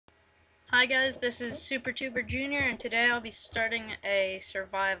Hi guys, this is Super2berJr and today I'll be starting a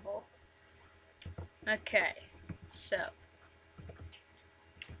survival. Okay, so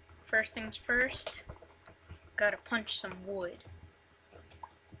first things first, gotta punch some wood.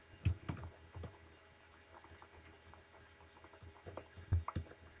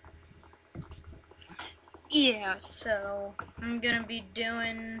 Yeah, so I'm gonna be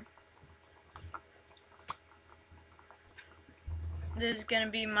doing, this is gonna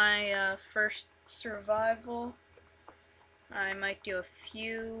be my first survival. I might do a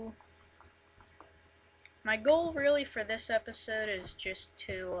few. My goal really for this episode is just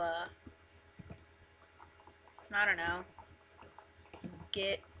to, I don't know,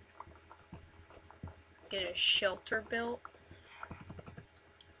 get a shelter built.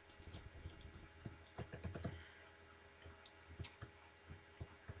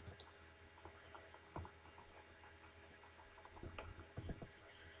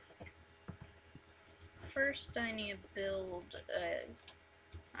 First I need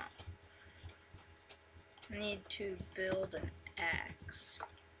to build an axe.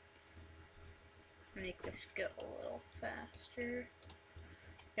 Make this go a little faster.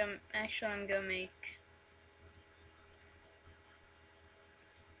 I'm gonna make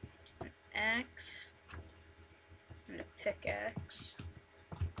an axe and a pickaxe.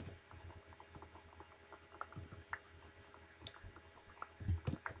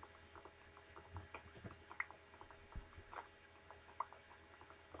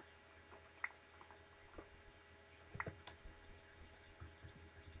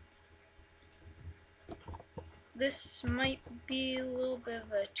 This might be a little bit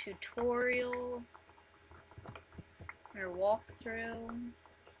of a tutorial or walkthrough.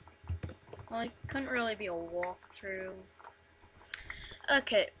 Well, it couldn't really be a walkthrough.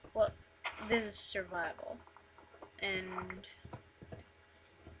 Okay, well, this is survival. And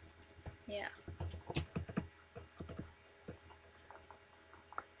yeah.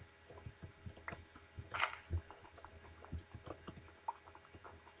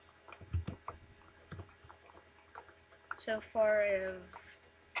 So far I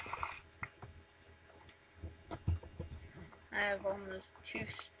have almost 2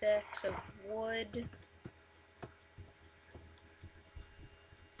 stacks of wood.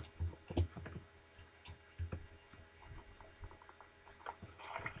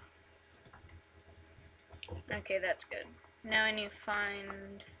 Okay, that's good. Now I need to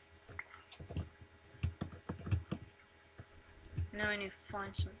find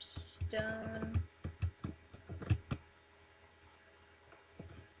some stone.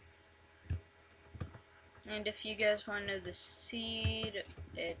 And if you guys want to know the seed,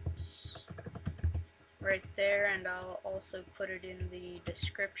 it's right there, and I'll also put it in the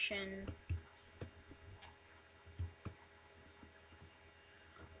description.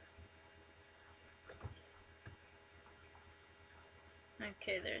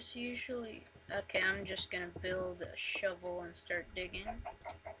 Okay, okay, I'm just gonna build a shovel and start digging.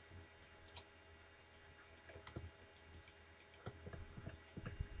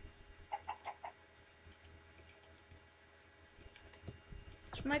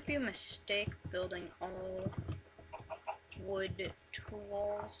 This might be a mistake building all wood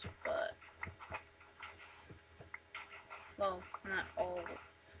tools, but, well, not all.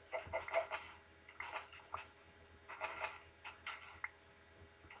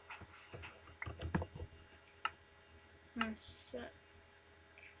 One sec.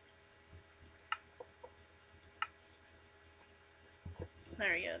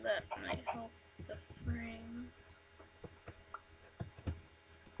 There we go, that might help the frame.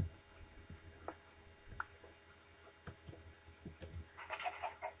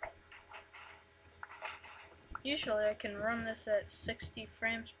 Usually I can run this at 60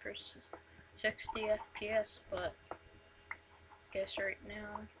 frames per 60 FPS, but I guess right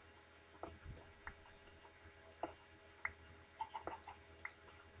now.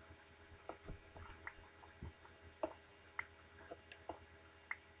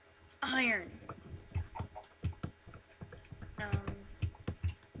 Iron.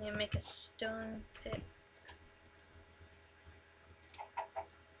 You make a stone pick.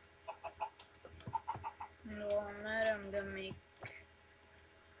 And while I'm at it,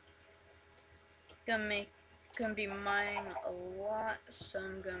 I'm gonna be mining a lot, so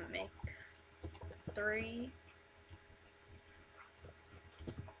I'm gonna make 3.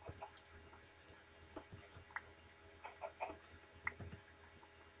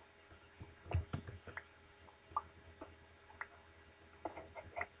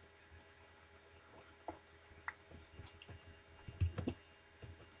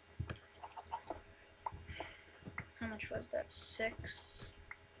 How much was that? 6.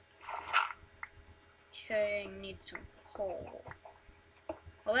 need some coal.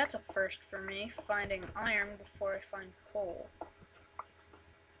 Well, that's a first for me, finding iron before I find coal.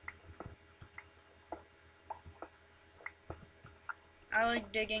 I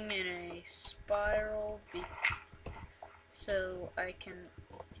like digging in a spiral so I can...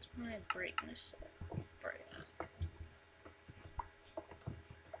 What's my brightness at?